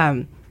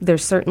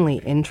there's certainly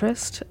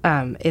interest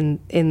in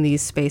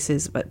these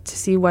spaces, but to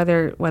see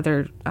whether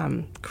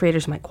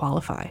creators might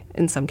qualify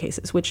in some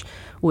cases, which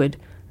would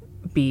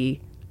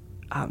be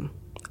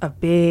a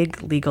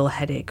big legal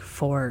headache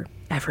for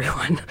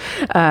everyone,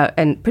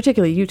 and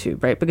particularly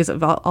YouTube, right? Because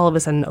all of a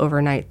sudden,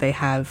 overnight, they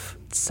have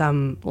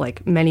some,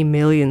 many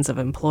millions of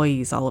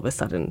employees all of a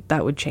sudden.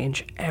 That would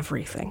change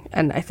everything.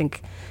 And I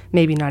think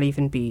maybe not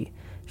even be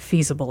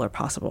feasible or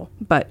possible,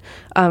 but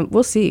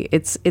we'll see.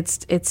 It's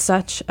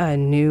such a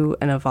new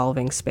and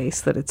evolving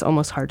space that it's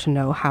almost hard to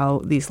know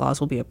how these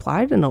laws will be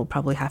applied, and it'll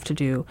probably have to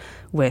do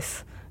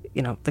with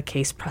the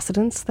case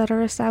precedents that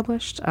are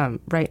established.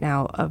 Right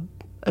now,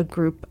 a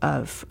group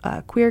of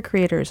queer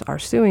creators are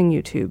suing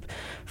YouTube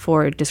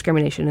for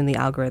discrimination in the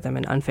algorithm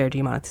and unfair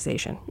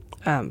demonetization,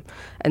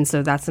 and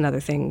so that's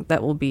another thing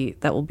that will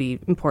be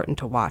important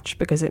to watch,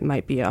 because it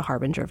might be a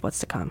harbinger of what's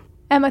to come.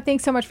 Emma,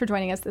 thanks so much for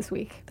joining us this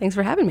week. Thanks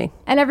for having me.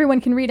 And everyone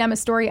can read Emma's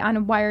story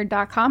on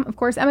Wired.com. Of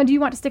course, Emma, do you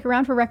want to stick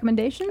around for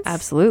recommendations?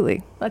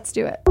 Absolutely. Let's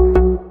do it.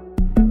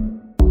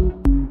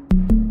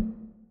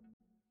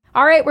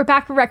 All right, we're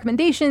back for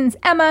recommendations.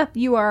 Emma,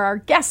 you are our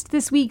guest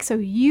this week, so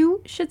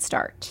you should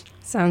start.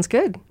 Sounds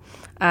good.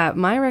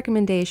 My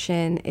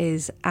recommendation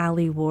is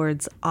Ali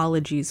Ward's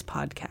Ologies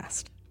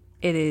podcast.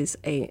 It is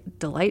a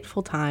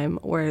delightful time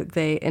where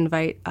they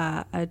invite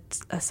a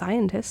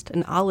scientist,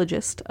 an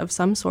ologist of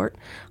some sort,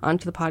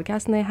 onto the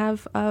podcast, and they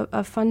have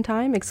a fun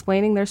time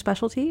explaining their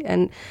specialty,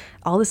 and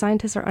all the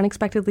scientists are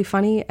unexpectedly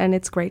funny, and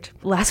it's great.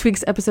 Last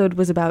week's episode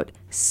was about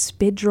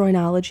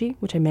spidroinology,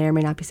 which I may or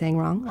may not be saying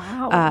wrong.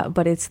 Wow.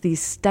 But it's the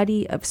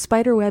study of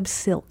spiderweb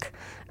silk,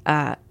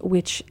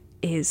 which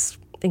is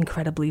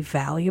incredibly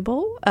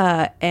valuable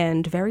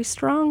and very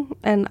strong,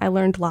 and I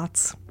learned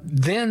lots.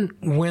 Then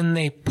when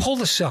they pull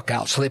the silk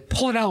out, so they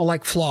pull it out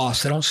like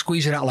floss, they don't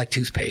squeeze it out like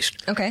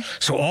toothpaste. Okay.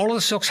 So all of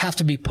the silks have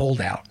to be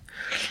pulled out.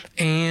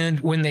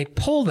 And when they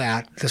pull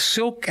that, the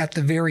silk at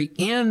the very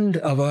end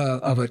of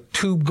a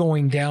tube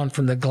going down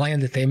from the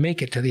gland that they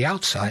make it to the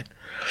outside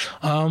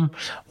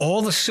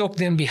all the silk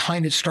then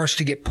behind it starts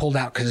to get pulled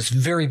out because it's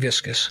very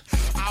viscous.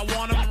 I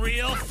want them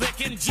real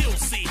thick and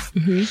juicy.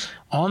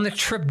 On the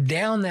trip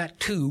down that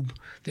tube,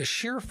 the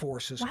shear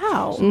forces.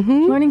 Wow.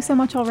 Learning so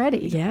much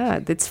already. Yeah,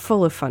 it's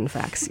full of fun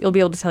facts. You'll be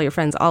able to tell your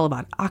friends all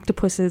about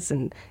octopuses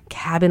and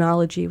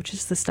cabinology, which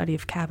is the study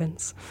of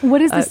cabins.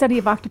 What is the study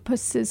of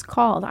octopuses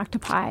called?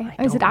 Octopi?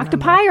 Is it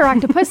octopi or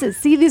octopuses?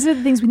 See, these are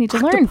the things we need to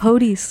learn.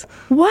 Octopodes.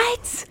 What?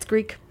 It's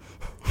Greek.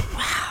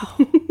 Wow.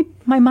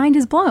 My mind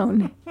is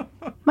blown.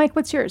 Mike,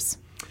 what's yours?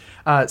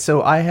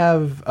 So I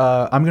have,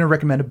 I'm going to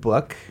recommend a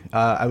book.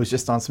 I was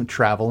just on some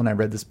travel and I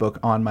read this book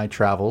on my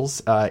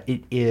travels.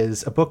 It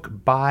is a book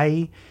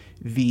by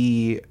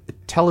the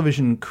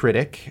television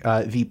critic,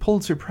 the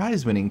Pulitzer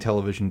Prize winning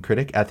television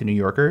critic at the New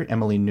Yorker,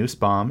 Emily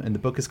Nussbaum. And the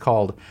book is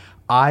called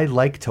I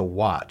Like to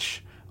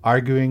Watch,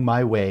 Arguing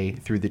My Way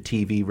Through the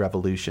TV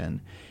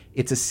Revolution.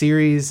 It's a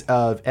series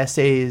of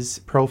essays,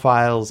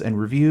 profiles, and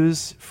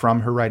reviews from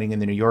her writing in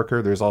the New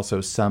Yorker. There's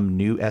also some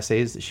new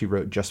essays that she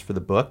wrote just for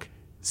the book.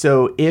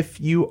 So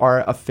if you are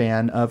a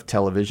fan of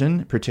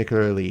television,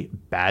 particularly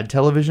bad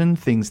television,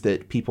 things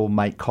that people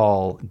might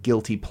call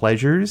guilty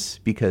pleasures,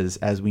 because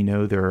as we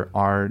know, there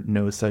are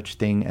no such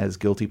thing as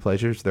guilty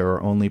pleasures, there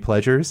are only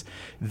pleasures,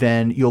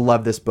 then you'll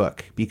love this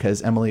book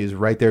because Emily is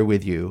right there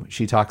with you.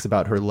 She talks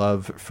about her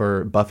love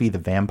for Buffy the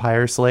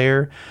Vampire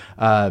Slayer.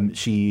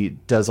 She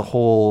does a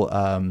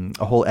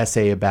whole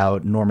essay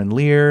about Norman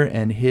Lear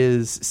and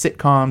his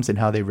sitcoms and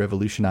how they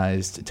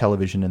revolutionized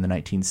television in the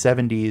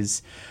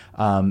 1970s.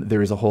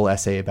 There is a whole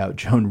essay about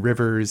Joan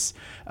Rivers.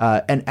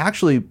 And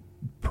actually,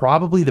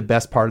 probably the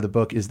best part of the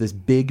book is this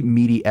big,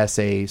 meaty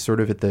essay sort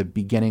of at the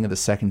beginning of the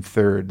second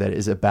third that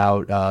is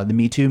about the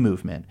Me Too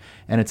movement.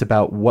 And it's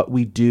about what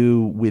we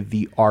do with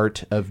the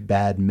art of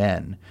bad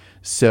men.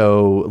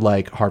 So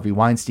like Harvey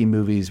Weinstein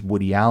movies,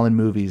 Woody Allen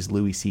movies,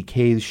 Louis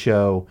C.K.'s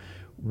show,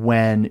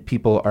 when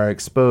people are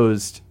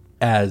exposed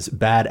as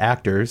bad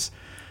actors,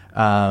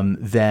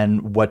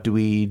 then what do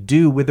we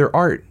do with their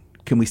art?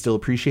 Can we still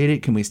appreciate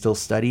it? Can we still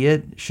study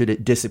it? Should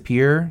it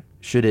disappear?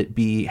 Should it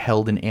be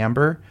held in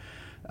amber?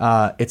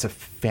 It's a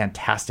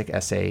fantastic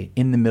essay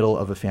in the middle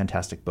of a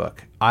fantastic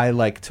book. I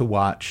Like to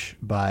Watch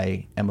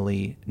by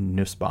Emily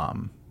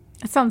Nussbaum.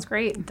 It sounds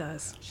great. It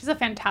does. She's a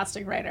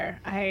fantastic writer.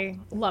 I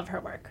love her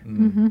work.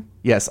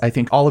 Yes, I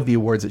think all of the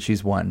awards that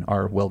she's won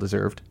are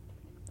well-deserved.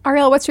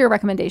 Ariel, what's your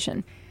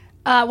recommendation?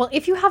 Well,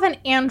 if you have an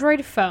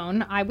Android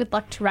phone, I would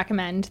like to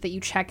recommend that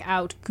you check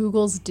out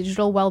Google's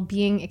digital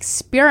well-being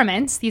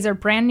experiments. These are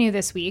brand new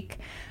this week.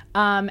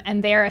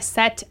 And they're a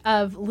set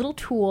of little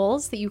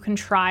tools that you can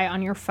try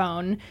on your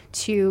phone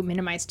to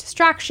minimize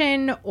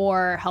distraction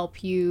or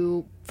help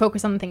you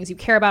focus on the things you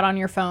care about on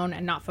your phone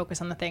and not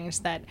focus on the things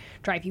that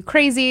drive you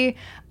crazy.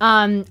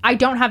 I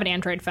don't have an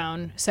Android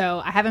phone,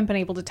 so I haven't been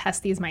able to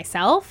test these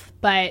myself,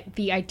 but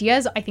the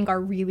ideas I think are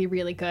really,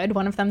 really good.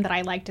 One of them that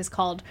I liked is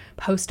called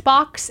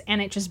Postbox,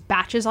 and it just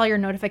batches all your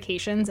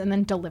notifications and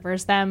then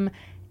delivers them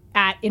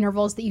at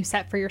intervals that you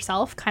set for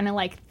yourself, kind of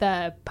like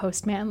the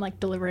postman, like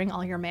delivering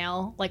all your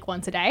mail like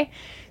once a day.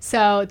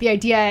 So the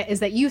idea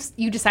is that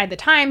you decide the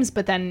times,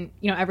 but then,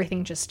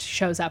 everything just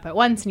shows up at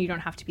once and you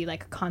don't have to be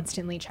like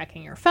constantly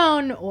checking your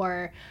phone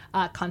or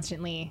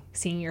constantly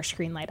seeing your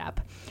screen light up.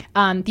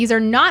 These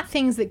are not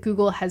things that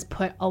Google has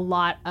put a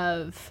lot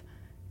of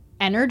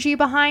energy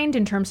behind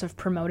in terms of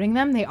promoting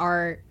them. They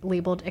are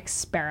labeled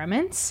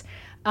experiments.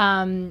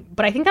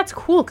 But I think that's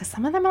cool because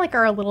some of them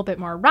are a little bit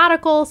more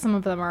radical. Some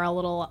of them are a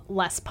little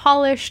less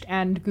polished,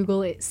 and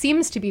Google, it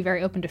seems to be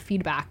very open to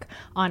feedback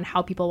on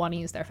how people want to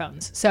use their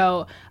phones.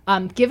 So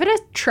give it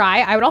a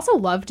try. I would also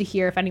love to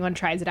hear if anyone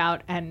tries it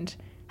out and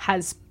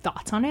has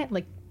thoughts on it.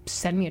 Like,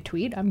 send me a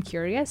tweet. I'm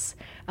curious.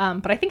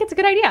 But I think it's a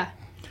good idea.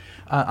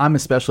 I'm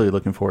especially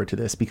looking forward to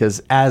this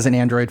because as an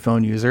Android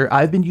phone user,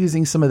 I've been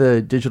using some of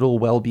the digital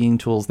well-being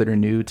tools that are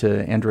new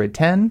to Android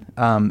 10.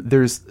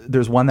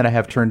 There's one that I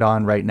have turned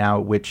on right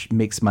now, which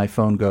makes my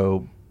phone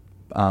go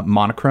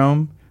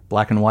monochrome,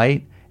 black and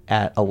white,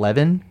 at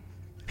 11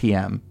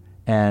 p.m.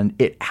 And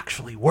it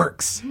actually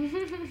works.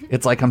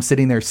 It's like I'm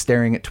sitting there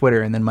staring at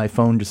Twitter and then my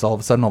phone just all of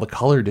a sudden all the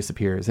color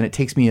disappears. And it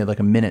takes me like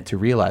a minute to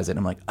realize it.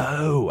 I'm like,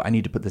 oh, I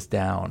need to put this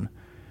down.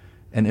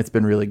 And it's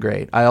been really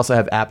great. I also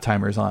have app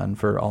timers on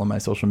for all of my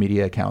social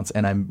media accounts,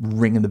 and I'm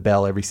ringing the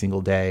bell every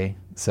single day.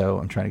 So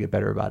I'm trying to get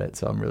better about it.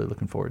 So I'm really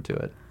looking forward to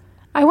it.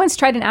 I once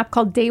tried an app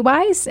called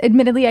Daywise.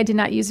 Admittedly, I did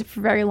not use it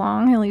for very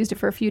long. I only used it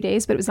for a few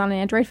days, but it was on an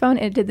Android phone,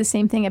 and it did the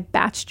same thing. It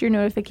batched your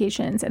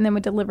notifications and then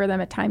would deliver them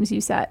at times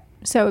you set.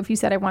 So if you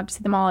said I want to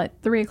see them all at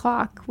 3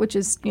 o'clock, which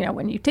is,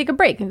 when you take a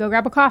break and go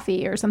grab a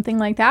coffee or something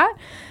like that.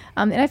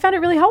 And I found it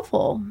really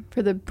helpful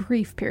for the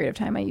brief period of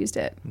time I used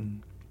it.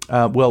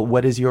 Well,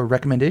 what is your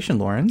recommendation,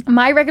 Lauren?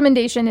 My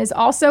recommendation is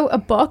also a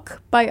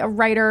book by a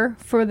writer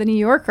for The New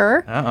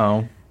Yorker.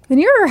 Uh-oh. The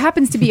New Yorker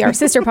happens to be our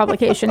sister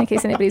publication, in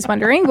case anybody's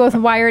wondering. Both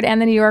Wired and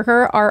The New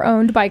Yorker are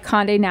owned by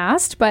Condé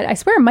Nast, but I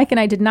swear Mike and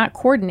I did not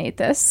coordinate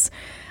this.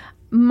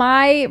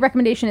 My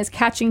recommendation is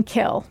Catch and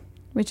Kill,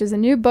 which is a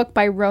new book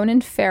by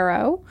Ronan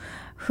Farrow,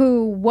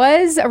 who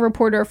was a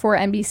reporter for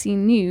NBC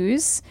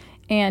News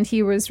and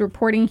he was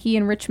reporting, he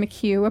and Rich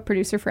McHugh, a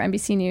producer for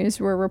NBC News,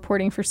 were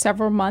reporting for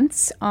several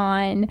months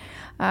on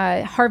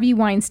Harvey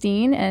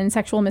Weinstein and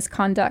sexual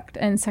misconduct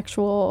and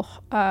sexual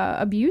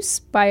abuse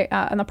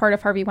on the part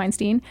of Harvey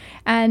Weinstein.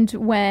 And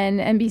when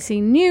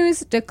NBC News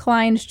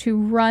declined to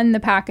run the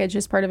package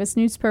as part of its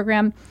news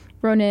program,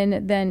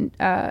 Ronan then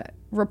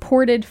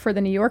reported for The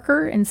New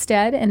Yorker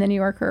instead, and The New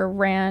Yorker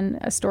ran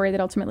a story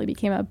that ultimately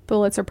became a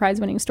Pulitzer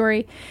Prize-winning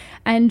story.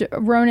 And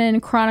Ronan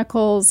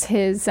chronicles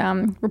his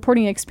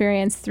reporting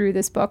experience through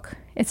this book.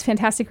 It's a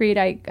fantastic read.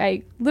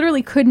 I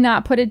literally could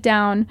not put it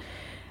down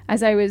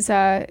as I was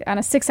on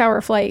a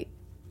 6-hour flight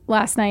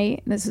last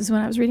night. This is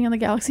when I was reading on the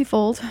Galaxy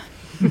Fold,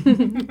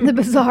 the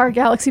bizarre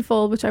Galaxy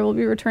Fold, which I will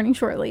be returning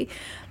shortly.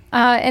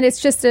 And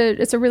it's just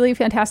it's a really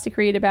fantastic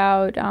read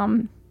about,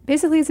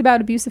 basically it's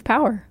about abuse of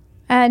power.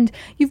 And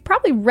you've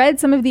probably read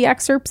some of the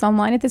excerpts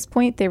online at this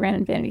point. They ran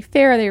in Vanity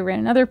Fair, they ran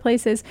in other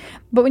places.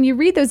 But when you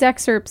read those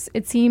excerpts,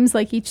 it seems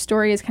like each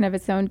story is kind of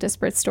its own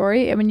disparate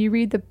story. And when you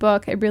read the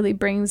book, it really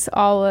brings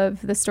all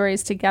of the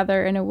stories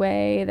together in a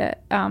way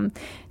that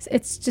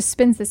it just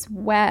spins this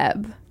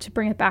web, to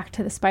bring it back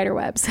to the spider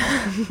webs.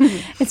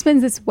 It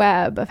spins this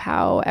web of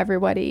how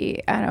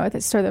everybody, I don't know, at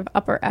this sort of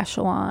upper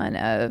echelon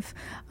of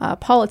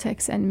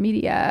politics and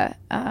media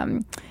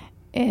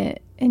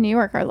in New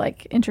York are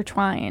like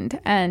intertwined,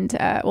 and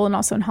and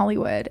also in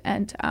Hollywood,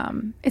 and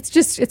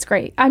it's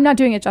great. I'm not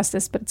doing it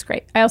justice, but it's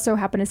great. I also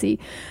happened to see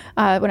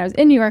when I was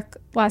in New York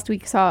last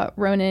week, saw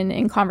Ronan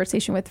in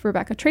conversation with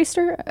Rebecca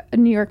Traister, a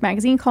New York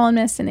Magazine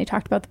columnist, and they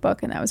talked about the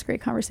book, and that was a great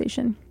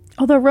conversation.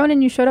 Although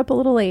Ronan, you showed up a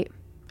little late,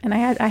 and I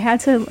had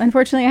to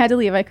unfortunately I had to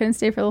leave. I couldn't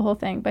stay for the whole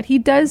thing, but he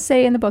does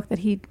say in the book that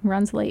he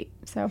runs late.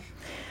 So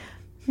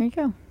there you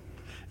go.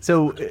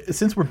 So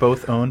since we're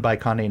both owned by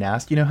Condé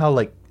Nast, you know how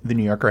like The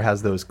New Yorker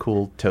has those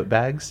cool tote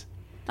bags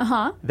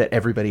that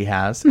everybody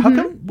has?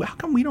 Mm-hmm. How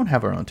come we don't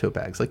have our own tote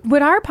bags? Like,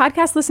 would our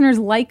podcast listeners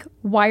like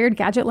Wired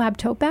Gadget Lab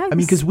tote bags? I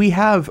mean, because we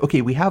have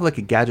like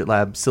a Gadget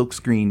Lab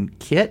silkscreen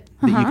kit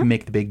that you can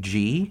make the big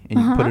G and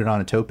you can put it on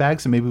a tote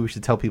bag. So maybe we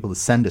should tell people to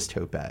send us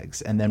tote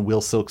bags, and then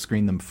we'll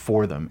silkscreen them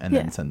for them and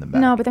then send them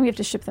back. No, but then we have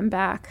to ship them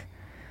back.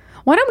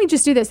 Why don't we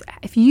just do this?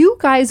 If you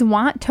guys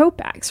want tote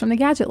bags from the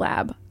Gadget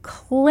Lab,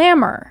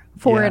 clamor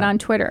for it on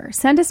Twitter.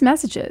 Send us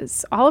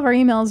messages. All of our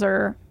emails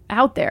are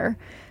out there.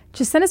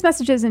 Just send us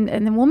messages and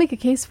then we'll make a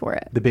case for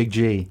it. The big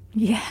G.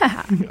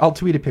 Yeah. I'll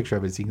tweet a picture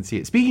of it so you can see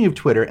it. Speaking of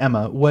Twitter,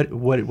 Emma, what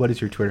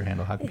is your Twitter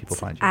handle? How can people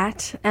find you?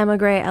 At Emma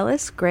Gray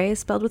Ellis. Gray is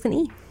spelled with an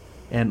E.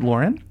 And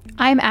Lauren?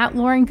 I'm at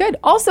Lauren Good,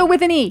 also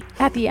with an E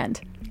at the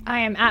end. I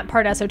am at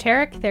Part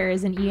Esoteric. There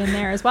is an E in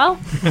there as well.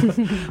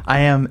 I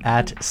am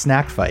at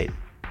Snack Fight.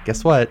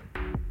 Guess what?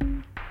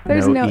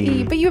 There's no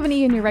E, but you have an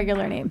E in your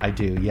regular name. I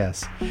do,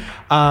 yes.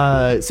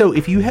 So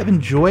if you have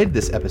enjoyed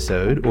this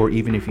episode, or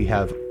even if you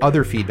have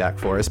other feedback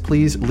for us,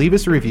 please leave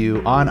us a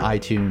review on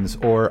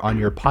iTunes or on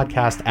your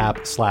podcast app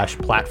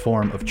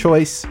 /platform of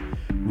choice.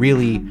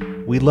 Really,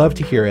 we love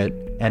to hear it,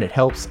 and it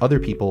helps other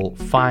people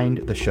find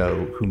the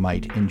show who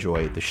might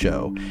enjoy the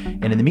show.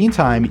 And in the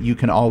meantime, you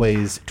can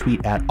always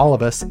tweet at all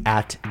of us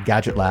at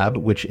Gadget Lab,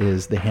 which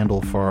is the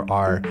handle for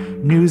our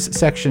news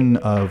section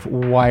of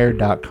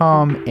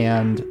Wired.com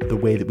and the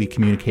way that we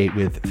communicate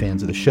with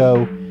fans of the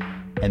show.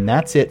 And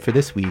that's it for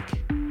this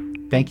week.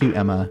 Thank you,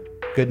 Emma.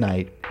 Good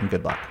night and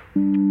good luck.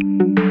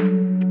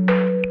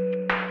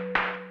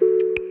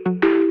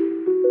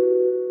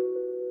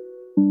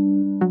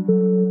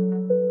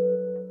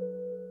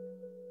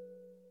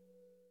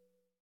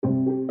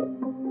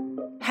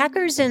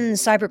 Hackers and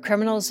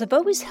cybercriminals have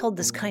always held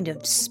this kind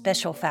of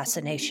special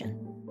fascination.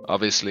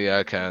 Obviously,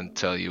 I can't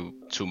tell you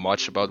too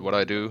much about what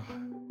I do.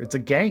 It's a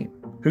game.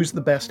 Who's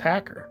the best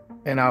hacker?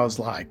 And I was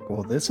like,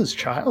 well, this is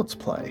child's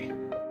play.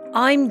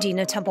 I'm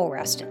Dina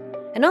Temple-Raston,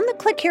 and on the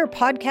Click Here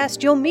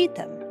podcast, you'll meet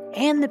them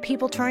and the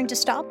people trying to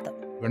stop them.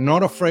 We're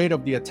not afraid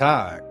of the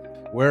attack.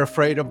 We're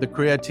afraid of the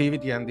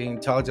creativity and the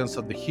intelligence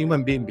of the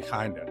human being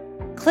behind it.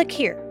 Click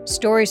Here,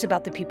 stories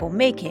about the people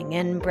making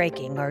and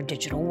breaking our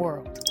digital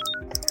world.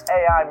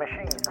 AI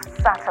machines.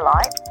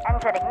 Satellite.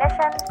 Engine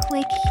ignition.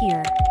 Click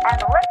Here.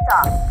 And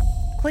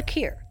liftoff. Click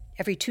Here,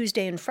 every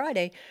Tuesday and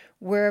Friday,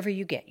 wherever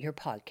you get your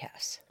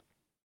podcasts.